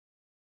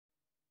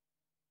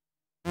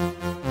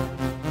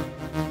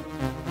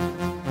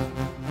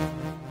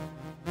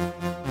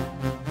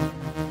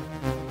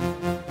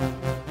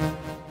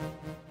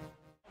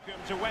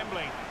to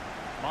Wembley.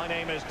 My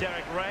name is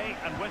Derek Ray,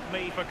 and with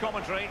me for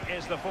commentary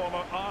is the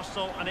former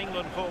Arsenal and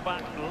England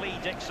fullback Lee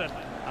Dixon.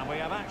 And we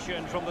have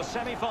action from the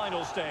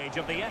semi-final stage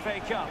of the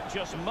FA Cup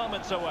just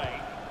moments away.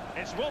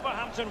 It's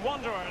Wolverhampton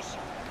Wanderers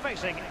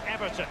facing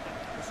Everton.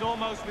 It's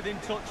almost within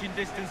touching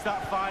distance,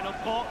 that final,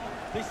 but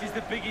this is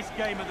the biggest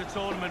game of the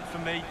tournament for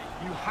me.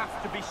 You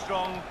have to be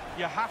strong,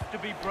 you have to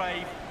be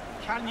brave.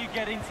 Can you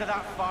get into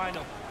that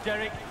final?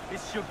 Derek,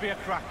 this should be a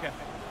cracker.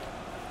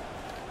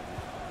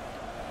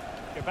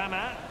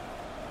 Obama.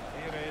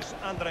 Here is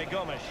Andre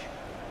Gomes.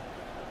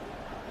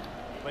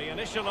 The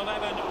initial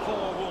 11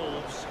 for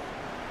Wolves.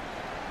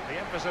 The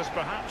emphasis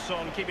perhaps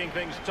on keeping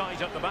things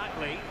tight at the back,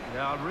 Lee.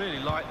 Yeah, I really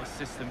like this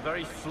system.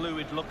 Very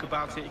fluid look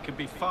about it. It can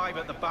be 5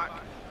 at the back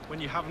when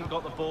you haven't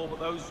got the ball, but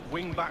those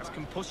wing-backs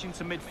can push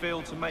into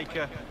midfield to make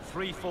a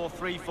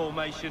 3-4-3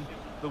 formation.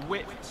 The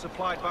width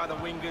supplied by the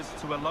wingers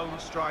to a lone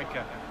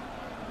striker.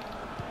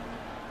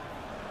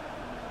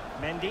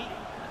 Mendy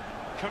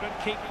couldn't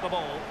keep the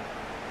ball.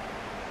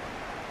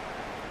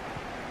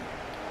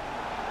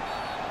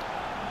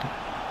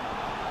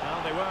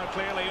 Well, they were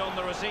clearly on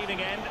the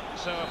receiving end,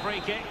 so a free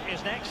kick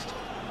is next.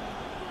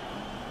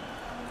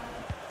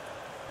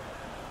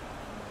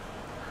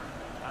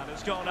 And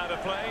it's gone out of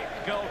play.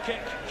 Goal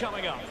kick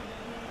coming up.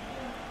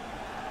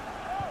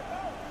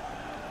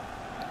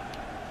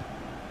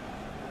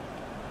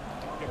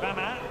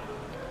 Obama.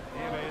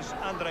 Here is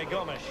Andre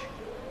Gomes.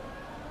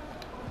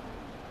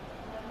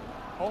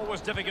 Always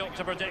difficult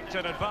to predict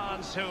in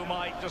advance who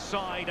might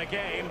decide a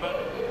game, but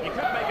you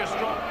could make a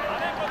strong...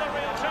 And in with a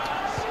real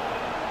chance!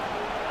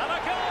 And a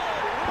goal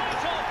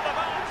right off the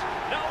bat!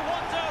 No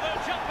wonder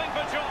they're jumping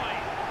for joy!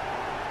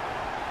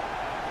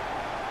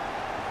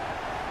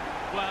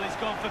 Well, he's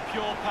gone for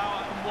pure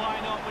power, and why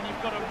not when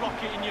you've got a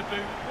rocket in your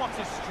boot? What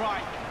a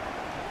strike!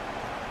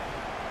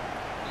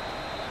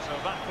 So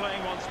back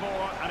playing once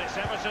more, and it's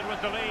Everton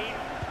with the lead.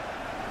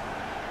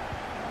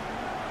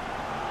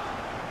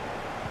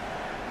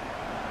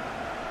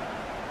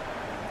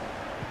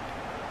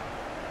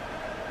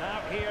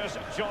 Now here's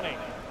Johnny.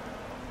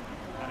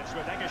 And it's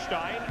with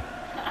Eggestein.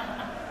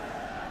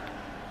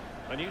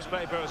 The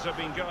newspapers have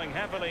been going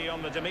heavily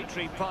on the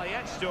Dimitri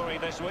Payet story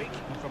this week.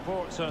 If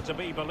reports are to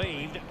be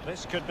believed,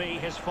 this could be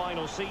his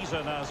final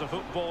season as a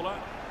footballer.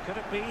 Could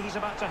it be he's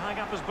about to hang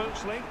up his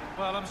boots, Lee?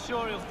 Well, I'm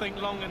sure he'll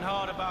think long and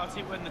hard about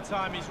it when the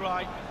time is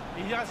right.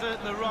 He has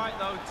earned the right,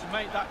 though, to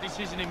make that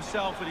decision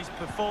himself with his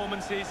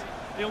performances.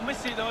 He'll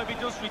miss it, though, if he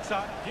does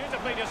retire.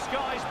 Beautifully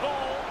disguised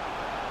ball.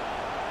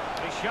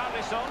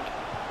 Richarlison.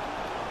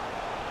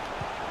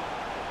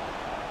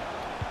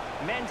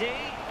 Mendy,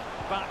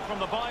 back from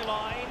the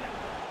byline.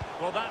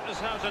 Well, that is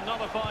how to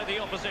nullify the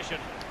opposition.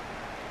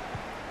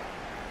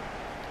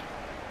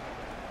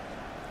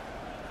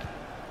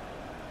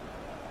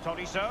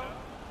 Tolisso.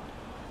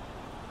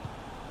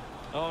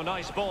 Oh,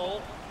 nice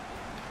ball.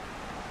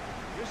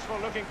 Useful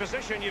looking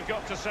position, you've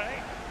got to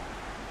say.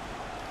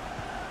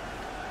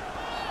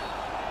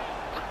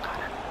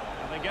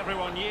 I think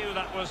everyone knew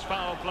that was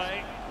foul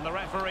play, and the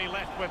referee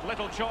left with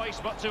little choice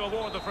but to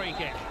award the free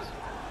kick.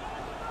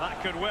 That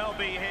could well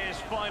be his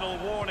final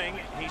warning.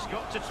 He's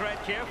got to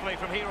tread carefully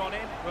from here on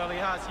in. Well, he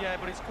has, yeah,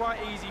 but it's quite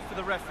easy for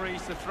the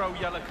referees to throw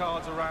yellow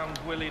cards around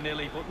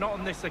willy-nilly, but not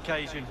on this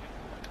occasion.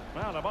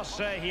 Well, I must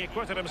say he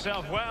acquitted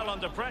himself well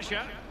under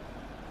pressure.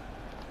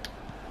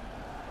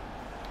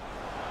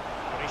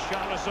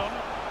 Richarlison.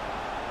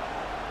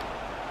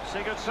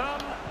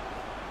 Sigurdsson.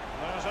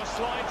 There's a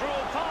slide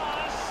rule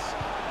pass.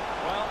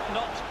 Well,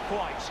 not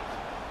quite.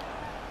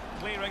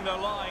 Clearing the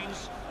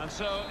lines, and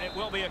so it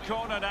will be a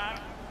corner now.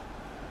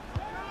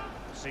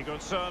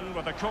 Sigurdsson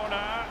with a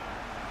corner.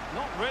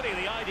 Not really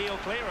the ideal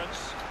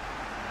clearance.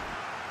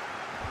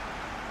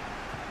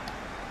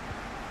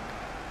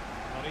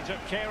 Well, he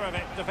took care of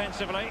it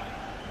defensively.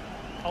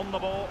 On the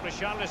ball,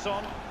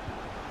 Richarlison.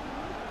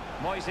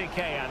 Moise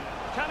Kean.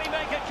 Can he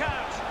make it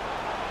count?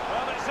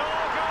 Well, it's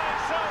all going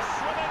so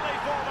swimmingly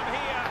for them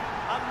here.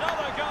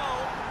 Another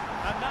goal.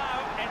 And now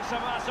it's a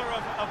matter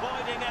of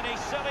avoiding any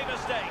silly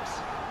mistakes.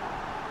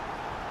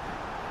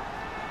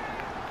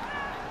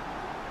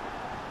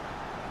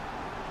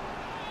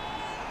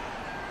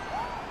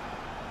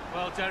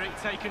 Well, Derek,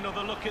 take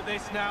another look at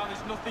this now.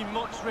 There's nothing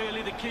much,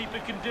 really, the keeper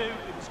can do.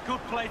 It was good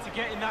play to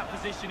get in that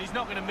position. He's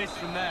not going to miss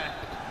from there.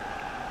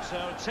 So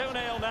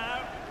 2-0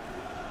 now.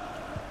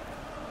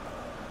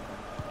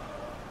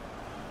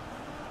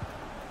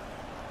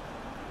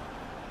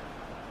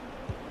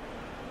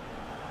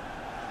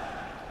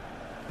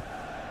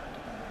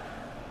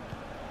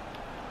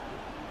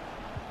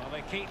 Well,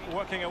 they keep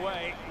working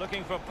away,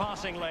 looking for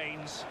passing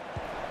lanes.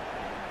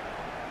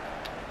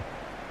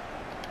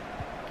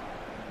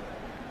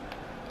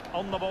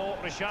 On the ball,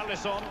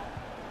 Richarlison.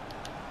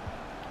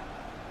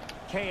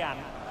 Kean.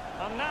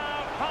 And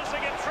now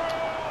passing it through.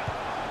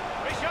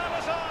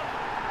 Richarlison.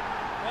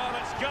 Well,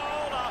 it's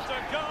goal after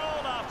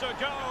goal after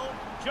goal.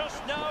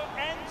 Just no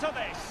end to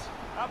this.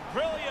 A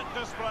brilliant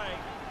display.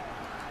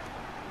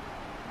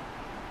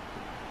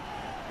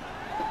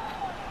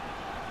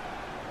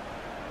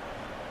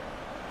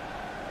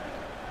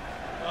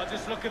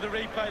 just look at the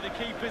replay. The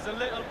keeper's a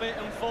little bit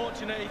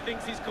unfortunate. He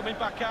thinks he's coming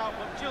back out,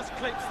 but just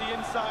clips the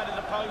inside of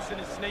the post and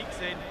it sneaks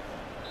in.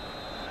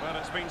 Well,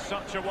 it's been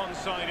such a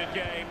one-sided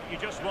game. You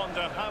just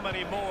wonder how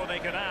many more they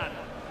can add.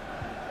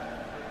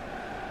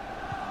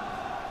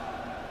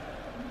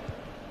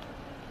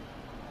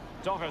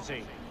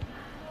 Doherty.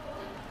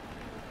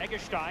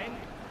 Eggestein.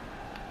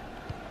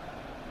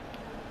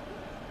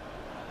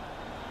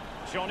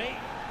 Johnny.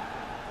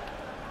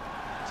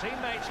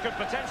 Teammates could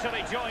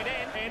potentially join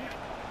in.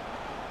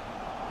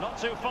 Not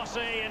too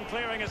fussy in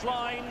clearing his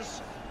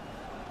lines.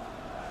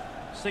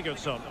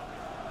 Sigurdsson.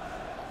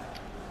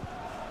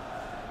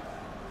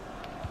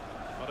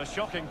 What a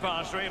shocking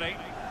pass, really.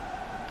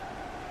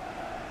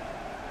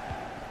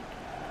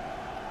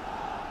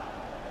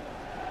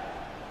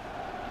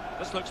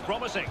 This looks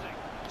promising.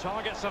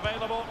 Targets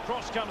available,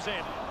 cross comes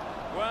in.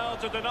 Well,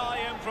 to deny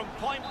him from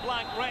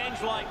point-blank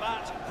range like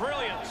that,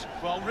 brilliant.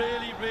 Well,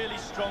 really, really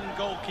strong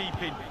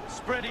goalkeeping.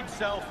 Spread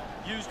himself,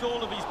 used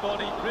all of his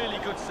body,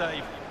 really good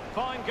save.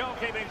 Fine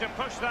goalkeeping to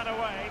push that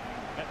away.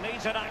 It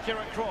needs an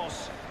accurate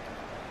cross.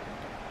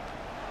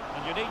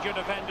 And you need your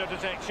defender to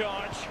take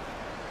charge.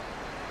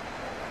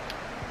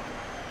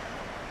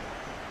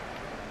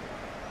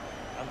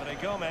 Andre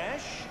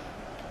Gomes.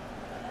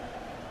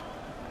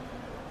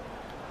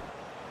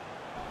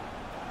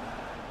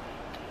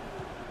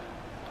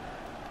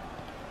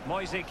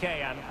 Moise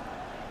Kean.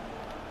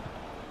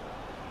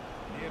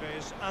 Here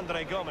is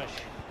Andre Gomes.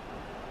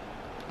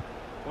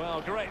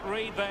 Well, great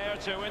read there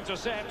to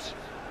intercept.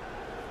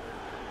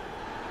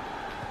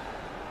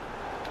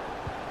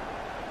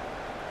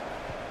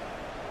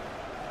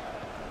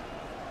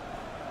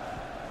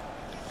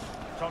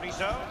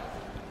 Tolisso.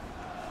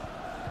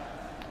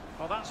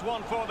 Well, that's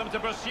one for them to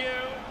pursue.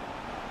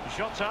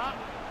 Jota.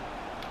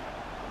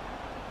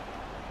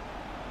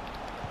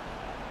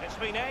 It's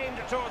been aimed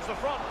towards the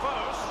front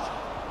post.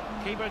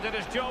 Keeper did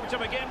his job to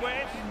begin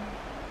with.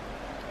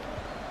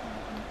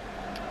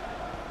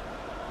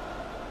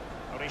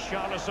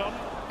 Richarlison.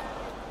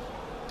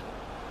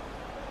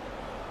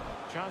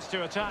 Chance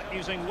to attack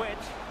using wit.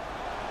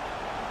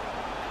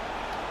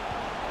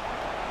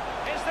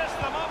 Is this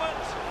the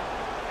moment?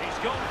 He's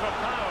gone for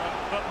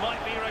power, but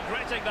might be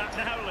regretting that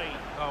now, Lee.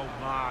 Oh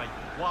my,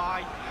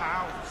 why,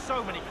 how,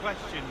 so many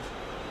questions.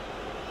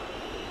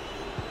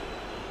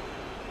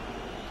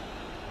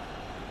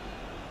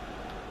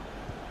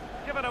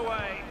 Give it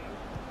away.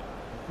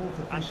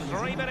 And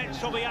 3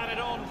 minutes will be added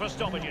on for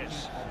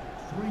stoppages.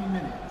 3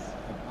 minutes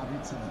of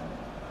added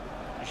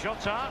time.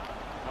 Jota,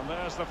 and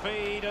there's the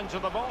feed into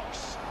the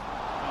box.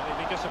 Well,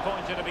 he'd be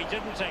disappointed if he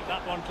didn't take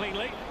that one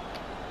cleanly.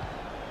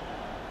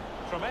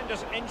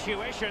 Tremendous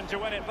intuition to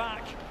win it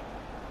back.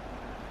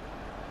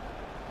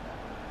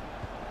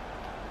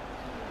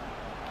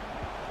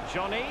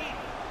 Johnny.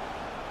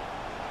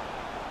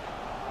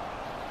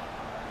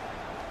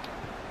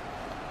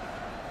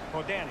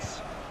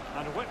 Podence.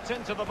 And whipped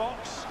into the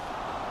box.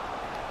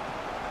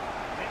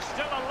 It's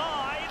still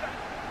alive.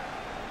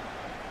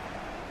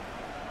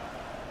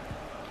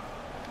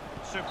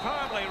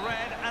 Superbly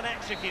read and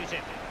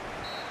executed.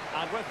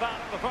 And with that,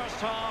 the first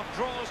half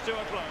draws to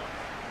a close.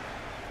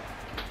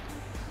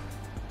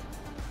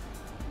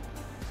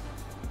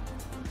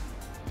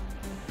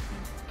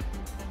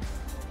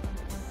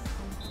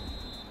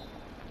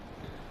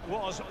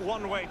 Was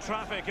one-way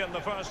traffic in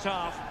the first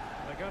half.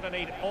 They're going to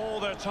need all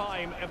their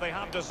time if they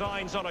have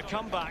designs on a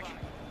comeback.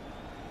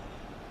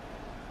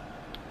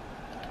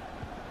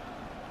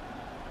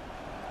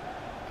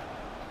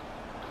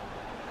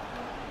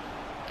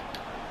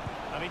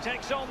 And he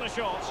takes on the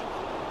shot.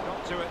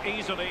 Got to it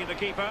easily, the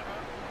keeper.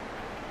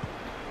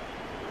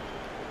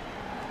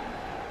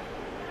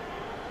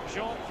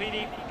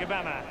 Jean-Philippe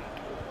Gabama.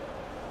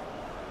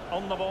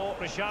 On the ball,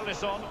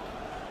 Richarlison.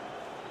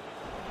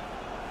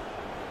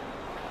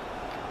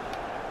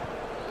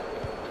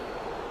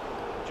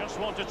 Just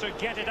wanted to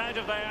get it out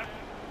of there.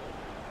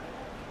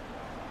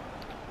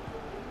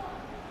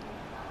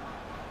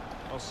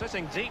 Well,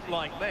 sitting deep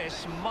like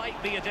this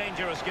might be a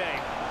dangerous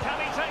game. Can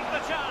he take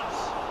the chance?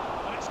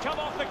 And it's come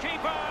off the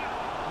keeper.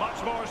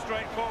 Much more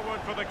straightforward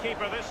for the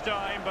keeper this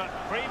time, but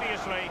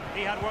previously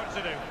he had work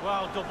to do.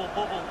 Well, double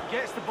bubble.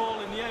 Gets the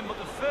ball in the end, but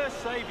the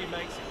first save he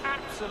makes,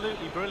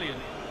 absolutely brilliant.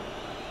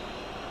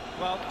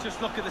 Well,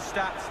 just look at the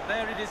stats.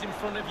 There it is in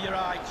front of your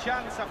eye.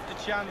 Chance after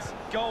chance,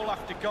 goal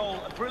after goal.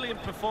 A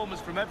brilliant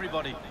performance from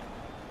everybody.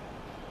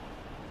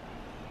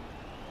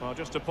 Well,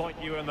 just to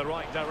point you in the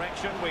right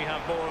direction, we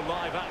have more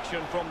live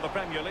action from the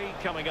Premier League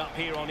coming up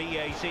here on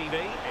EA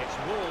TV. It's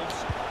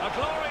Wolves. A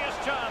glorious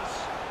chance.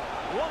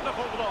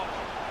 Wonderful block.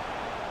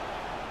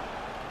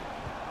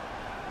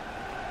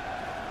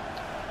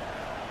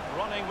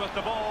 Running with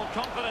the ball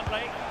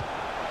confidently.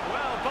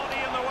 Well, body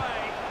in the way.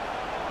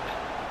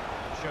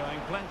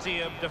 Showing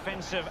plenty of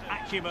defensive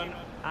acumen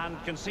and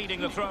conceding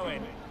the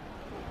throw-in.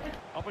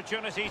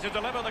 Opportunity to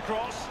deliver the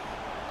cross.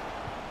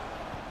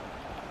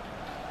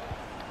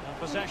 And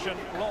possession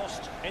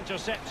lost,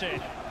 intercepted.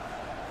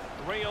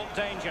 Real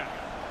danger.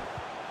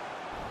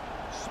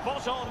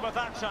 Spot on with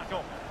that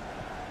tackle.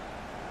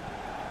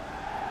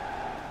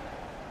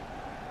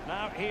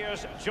 Now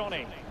here's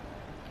Johnny.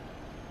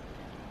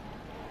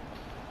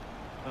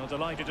 Well,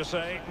 delighted to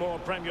say, more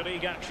Premier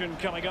League action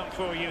coming up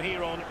for you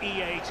here on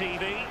EA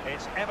TV.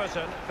 It's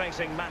Everton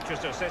facing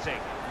Manchester City.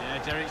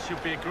 Yeah, Derek,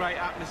 should be a great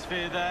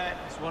atmosphere there.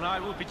 It's one I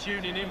will be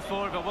tuning in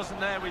for if I wasn't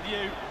there with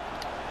you.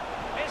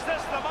 Is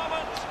this the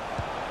moment?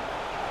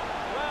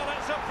 Well,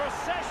 it's a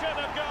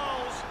procession of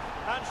goals,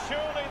 and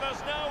surely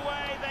there's no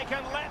way they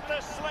can let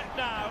this slip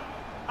now.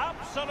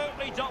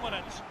 Absolutely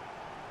dominant.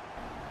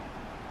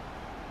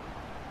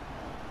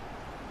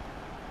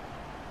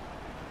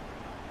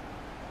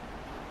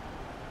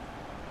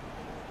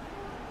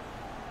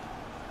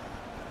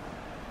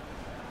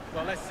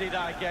 Well, let's see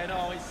that again.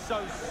 Oh, it's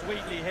so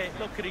sweetly hit.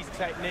 Look at his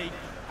technique.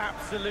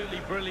 Absolutely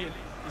brilliant.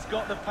 He's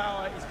got the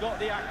power, he's got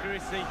the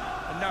accuracy,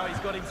 and now he's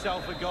got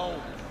himself a goal.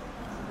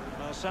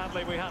 Well,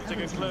 sadly, we have to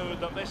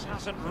conclude that this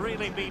hasn't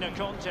really been a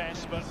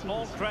contest, but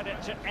all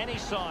credit to any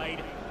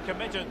side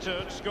committed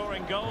to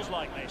scoring goals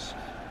like this.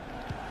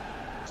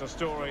 It's a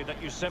story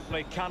that you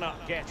simply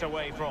cannot get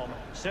away from.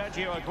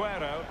 Sergio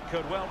Aguero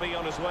could well be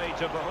on his way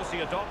to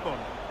Borussia Dortmund.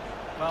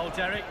 Well,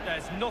 Derek,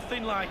 there's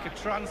nothing like a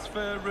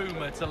transfer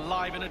rumour to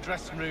liven a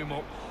dressing room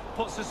up.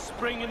 Puts a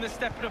spring in the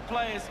step of the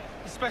players,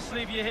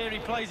 especially if you hear he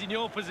plays in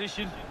your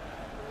position.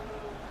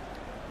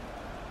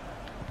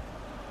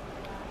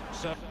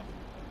 So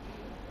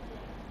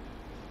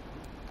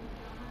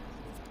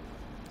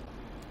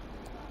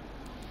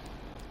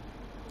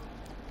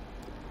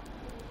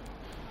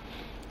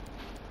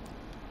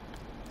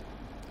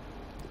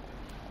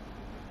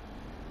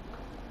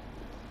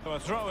a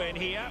throw in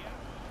here.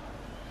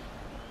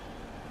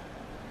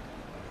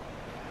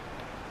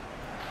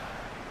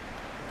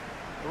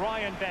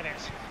 Ryan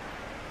Bennett.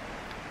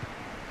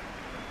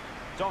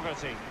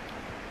 Doherty.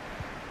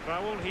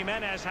 Raúl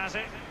Jimenez has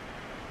it.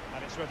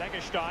 And it's with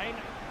Eggestein.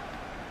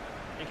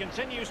 He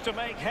continues to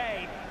make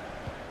hay.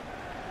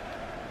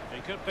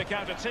 He could pick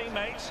out a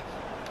teammate.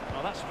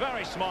 Well, that's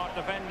very smart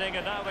defending,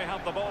 and now they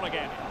have the ball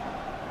again.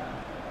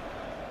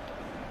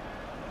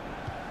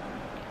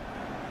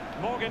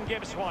 Morgan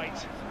Gibbs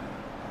White.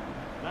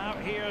 Now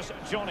here's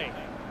Johnny.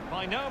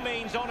 By no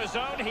means on his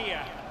own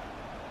here.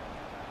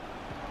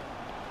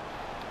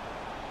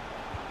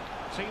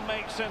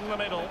 Teammates in the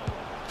middle.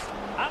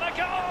 And a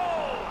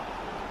goal!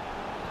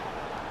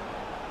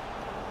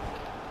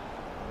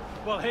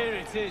 Well, here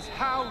it is.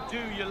 How do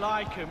you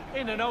like him?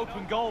 In an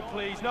open goal,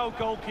 please. No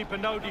goalkeeper,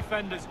 no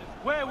defenders.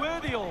 Where were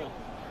they all?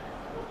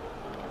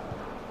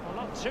 Well,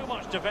 not too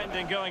much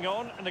defending going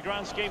on in the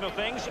grand scheme of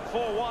things.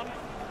 4-1.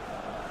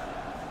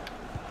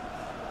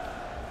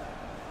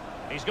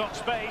 He's got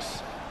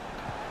space.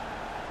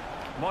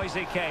 Moise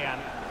Kean.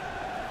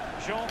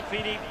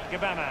 Jean-Philippe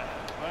Gabana.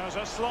 There's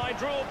a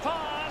slide rule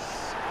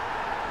pass.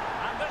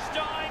 And this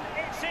time,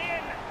 it's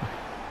in.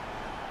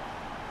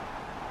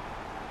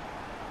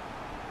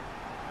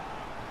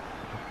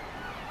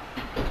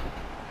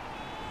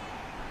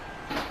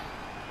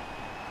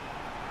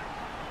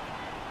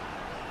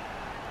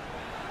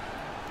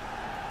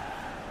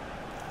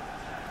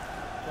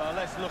 Well,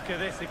 let's look at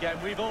this again.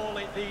 We've all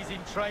hit these in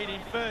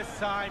training. First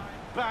time,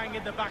 bang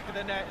in the back of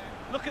the net.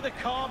 Look at the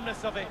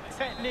calmness of it.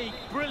 Technique,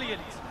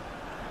 brilliant.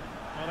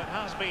 Well, it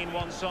has been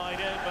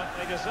one-sided, but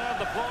they deserve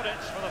the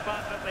plaudits for the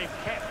fact that they've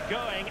kept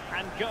going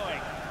and going.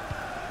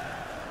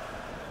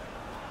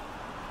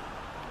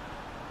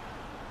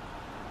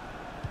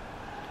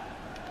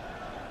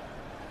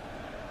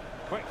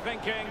 Quick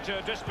thinking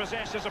to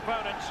dispossess his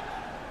opponent.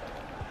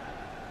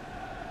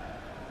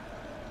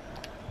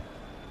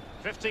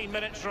 15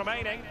 minutes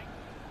remaining.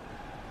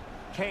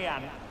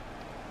 Kean.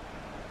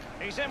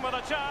 He's in with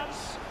a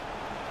chance.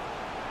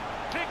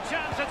 Big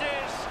chance it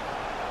is.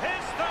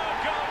 His third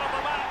goal of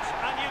the match,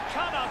 and you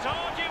cannot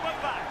argue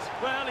with that.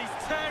 Well, he's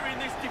tearing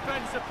this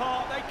defence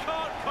apart. They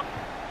can't come.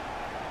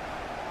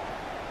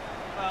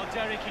 Well,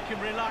 Derek, he can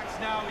relax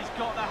now. He's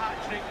got the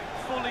hat-trick.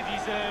 Fully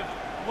deserved.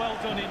 Well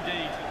done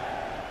indeed.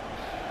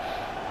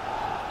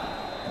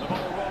 The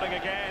ball rolling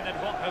again in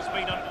what has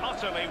been an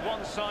utterly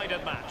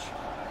one-sided match.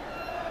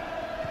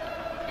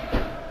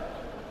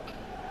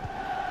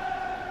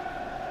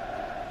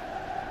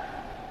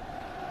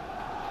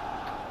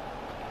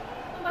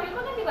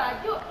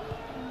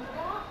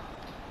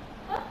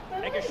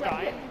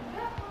 Eggestein.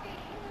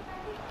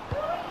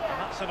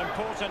 That's an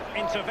important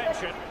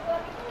intervention.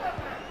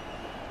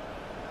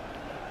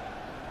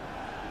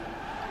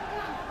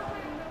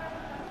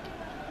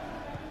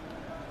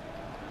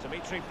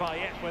 Dimitri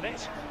Payet with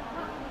it.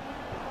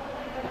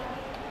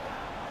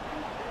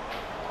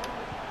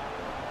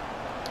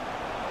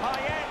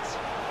 Payet.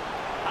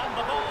 And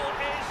the ball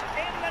is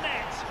in the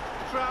net.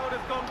 The crowd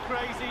have gone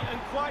crazy, and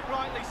quite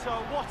rightly so.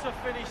 What a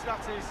finish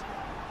that is.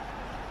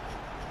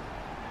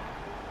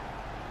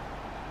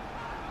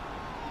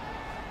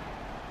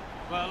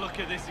 Well, look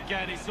at this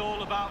again. It's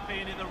all about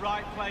being in the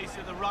right place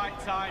at the right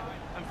time.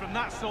 And from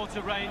that sort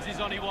of range, there's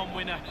only one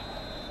winner.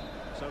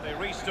 So they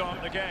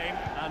restart the game,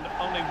 and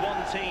only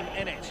one team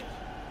in it.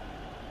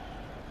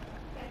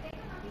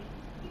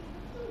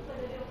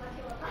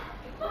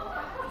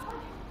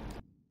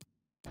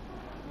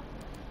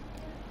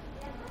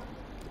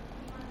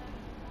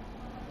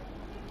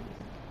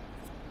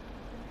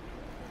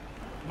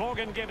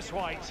 Morgan Gibbs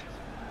White.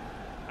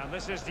 And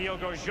this is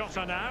Diogo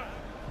Jota now.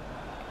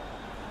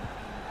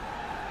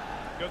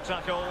 Good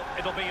tackle,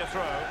 it'll be a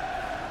throw.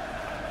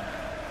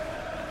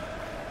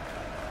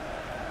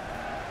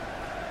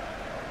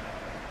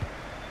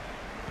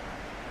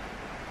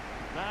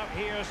 Now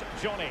here's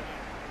Johnny.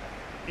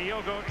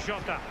 Diogo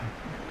Jota.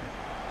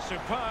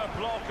 Superb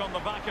block on the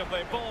back of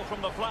the ball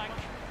from the flank.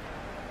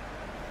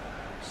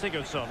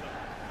 Sigurdsson.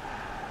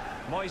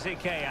 Moise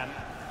Kean.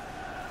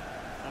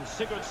 And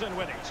Sigurdsson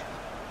with it.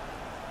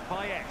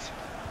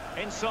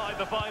 Payet. Inside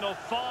the final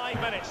 5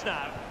 minutes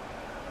now.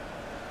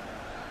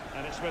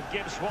 And it's with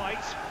Gibbs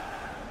White.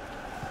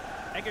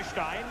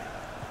 Eggestein.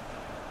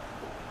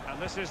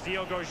 And this is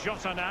Diogo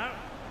Jota now.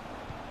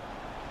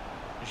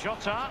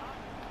 Jota.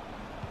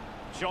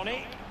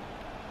 Johnny.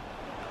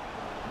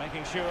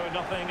 Making sure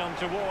nothing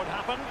untoward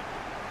happened.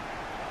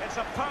 It's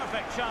a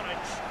perfect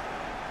challenge.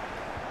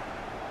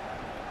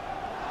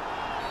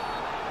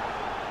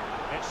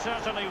 It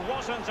certainly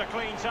wasn't a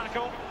clean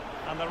tackle.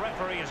 And the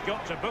referee has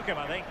got to book him,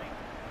 I think.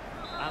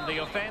 And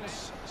the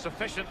offence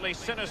sufficiently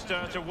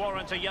sinister to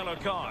warrant a yellow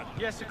card.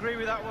 Yes, agree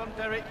with that one,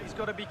 Derek. He's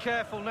got to be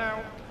careful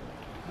now.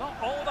 Not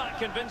all that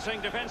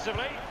convincing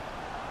defensively.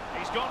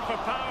 He's gone for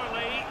power,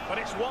 Lee, but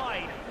it's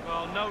wide.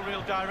 Well, no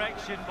real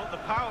direction, but the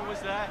power was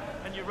there.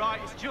 And you're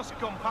right, it's just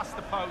gone past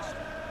the post.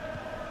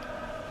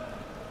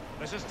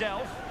 This is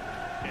Delph.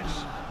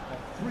 It's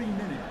 3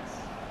 minutes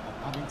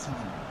of added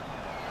time.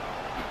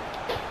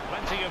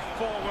 plenty of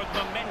forward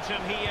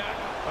momentum here,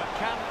 but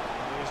can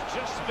he's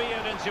just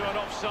veered into an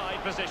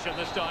offside position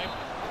this time.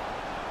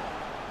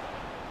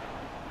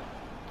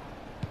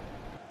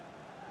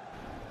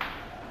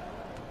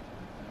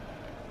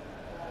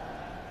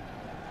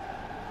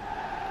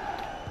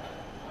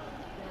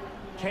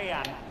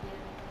 Kean.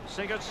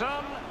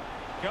 Sigurdsson.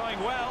 Going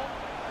well.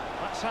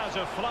 That's how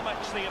to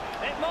flummox the...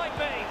 It might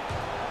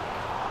be!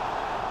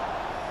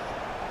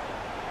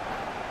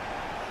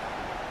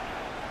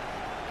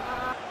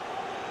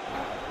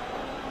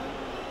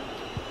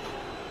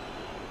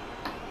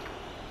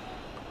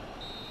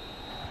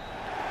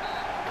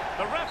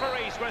 The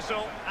referee's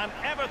whistle, and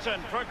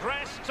Everton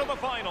progress to the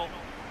final.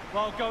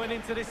 Well, going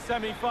into this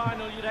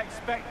semi-final, you'd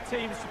expect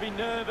teams to be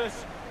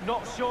nervous,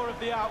 not sure of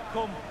the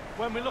outcome.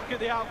 When we look at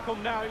the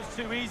outcome now, it's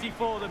too easy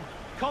for them.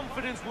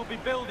 Confidence will be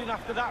building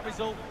after that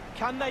result.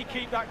 Can they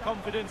keep that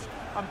confidence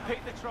and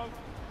pick the trophy?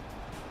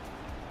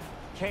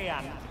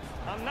 Kean.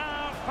 And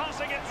now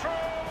passing it through.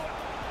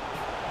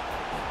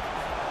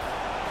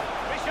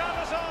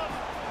 Richarlison.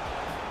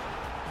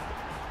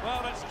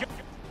 Well, it's good.